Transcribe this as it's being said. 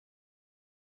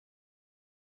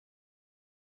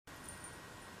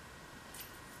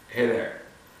Hey there.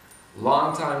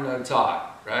 Long time no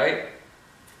talk, right?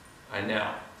 I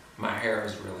know, my hair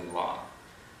is really long,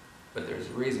 but there's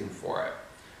a reason for it.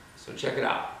 So check it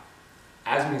out.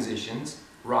 As musicians,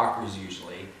 rockers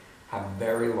usually, have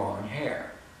very long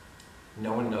hair.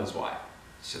 No one knows why.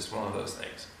 It's just one of those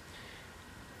things.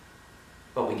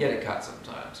 But we get it cut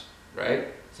sometimes, right?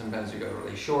 Sometimes we go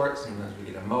really short, sometimes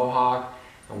we get a mohawk,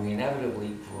 and we inevitably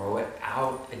grow it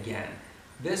out again.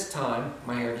 This time,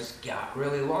 my hair just got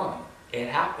really long. It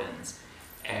happens,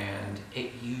 and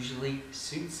it usually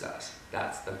suits us.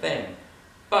 That's the thing.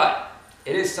 But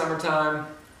it is summertime,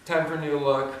 time for a new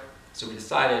look, so we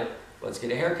decided, let's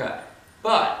get a haircut.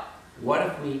 But what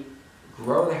if we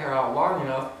grow the hair out long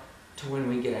enough to when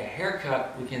we get a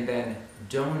haircut, we can then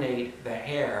donate the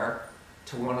hair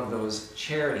to one of those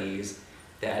charities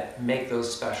that make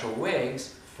those special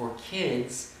wigs for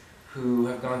kids who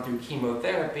have gone through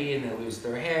chemotherapy and they lose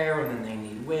their hair and then they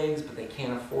need wigs but they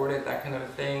can't afford it, that kind of a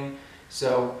thing.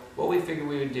 So what we figured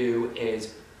we would do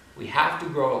is we have to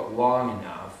grow it long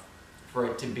enough for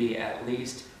it to be at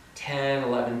least 10,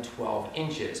 11, 12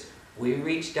 inches. We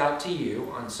reached out to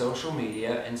you on social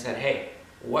media and said, hey,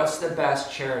 what's the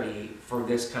best charity for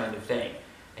this kind of thing?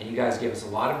 And you guys gave us a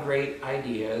lot of great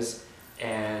ideas,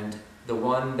 and the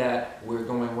one that we're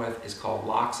going with is called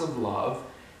Locks of Love.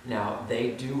 Now,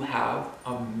 they do have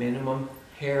a minimum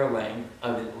hair length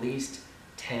of at least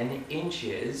 10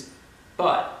 inches,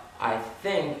 but I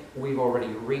think we've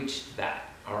already reached that,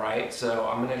 all right? So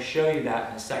I'm gonna show you that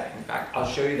in a second. In fact, I'll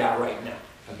show you that right now,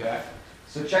 okay?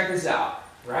 So check this out,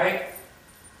 right?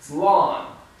 It's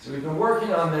long. So we've been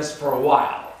working on this for a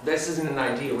while. This isn't an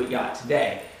idea we got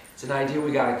today. It's an idea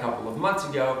we got a couple of months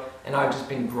ago, and I've just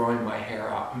been growing my hair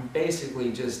out and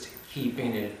basically just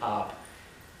keeping it up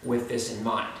with this in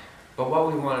mind. But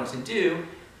what we wanted to do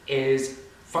is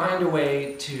find a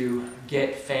way to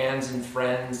get fans and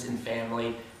friends and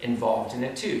family involved in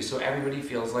it too, so everybody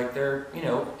feels like they're,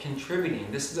 contributing.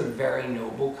 This is a very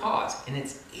noble cause, and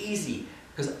it's easy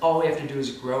because all we have to do is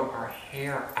grow our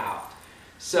hair out.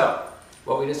 So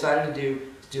what we decided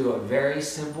to do a very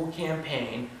simple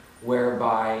campaign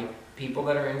whereby people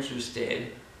that are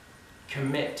interested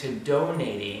commit to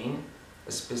donating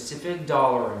a specific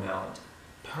dollar amount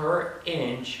per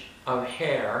inch of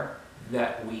hair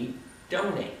that we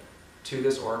donate to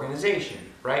this organization,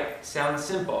 right? Sounds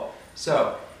simple.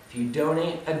 So if you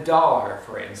donate $1,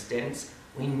 for instance,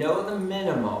 we know the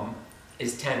minimum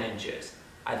is 10 inches.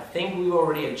 I think we've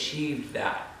already achieved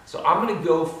that. So I'm gonna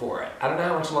go for it. I don't know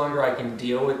how much longer I can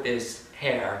deal with this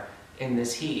hair in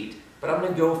this heat, but I'm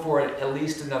gonna go for it at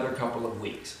least another couple of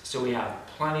weeks. So we have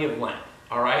plenty of length,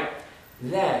 all right?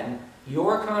 Then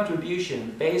your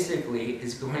contribution basically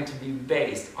is going to be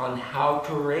based on how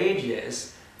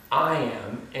courageous I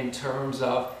am in terms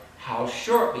of how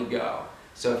short we go.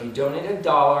 So if you donate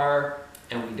 $1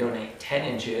 and we donate 10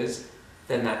 inches,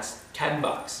 then that's 10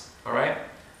 bucks, all right?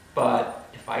 But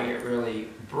if I get really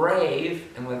brave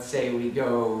and let's say we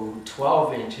go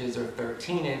 12 inches or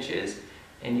 13 inches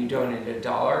and you donate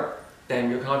 $1,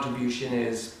 then your contribution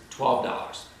is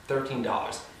 $12,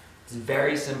 $13. It's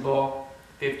very simple.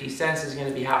 50 cents is gonna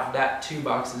be half of that,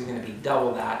 $2 is gonna be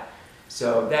double that.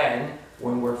 So then,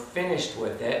 when we're finished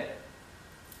with it,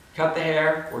 cut the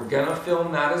hair, we're gonna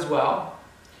film that as well,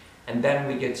 and then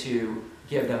we get to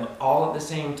give them all at the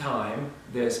same time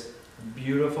this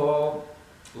beautiful,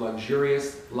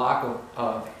 luxurious lock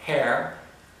of hair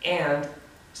and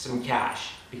some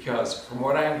cash, because from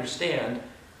what I understand,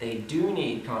 they do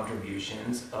need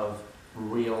contributions of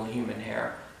real human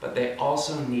hair, but they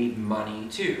also need money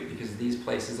too, because these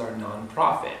places are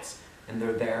non-profits and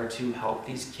they're there to help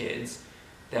these kids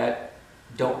that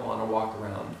don't want to walk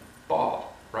around bald,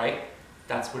 right?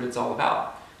 That's what it's all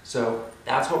about. So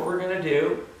that's what we're gonna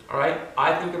do, all right?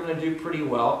 I think I'm gonna do pretty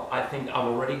well. I think I've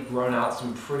already grown out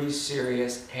some pretty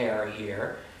serious hair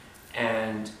here,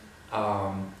 and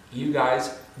you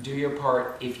guys do your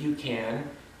part if you can.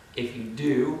 If you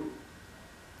do,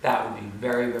 that would be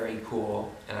very, very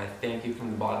cool, and I thank you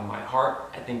from the bottom of my heart.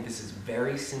 I think this is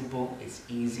very simple, it's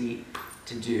easy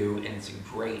to do, and it's a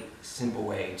great, simple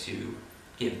way to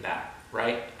give back,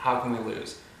 right? How can we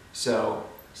lose? So,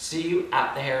 see you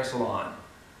at the hair salon.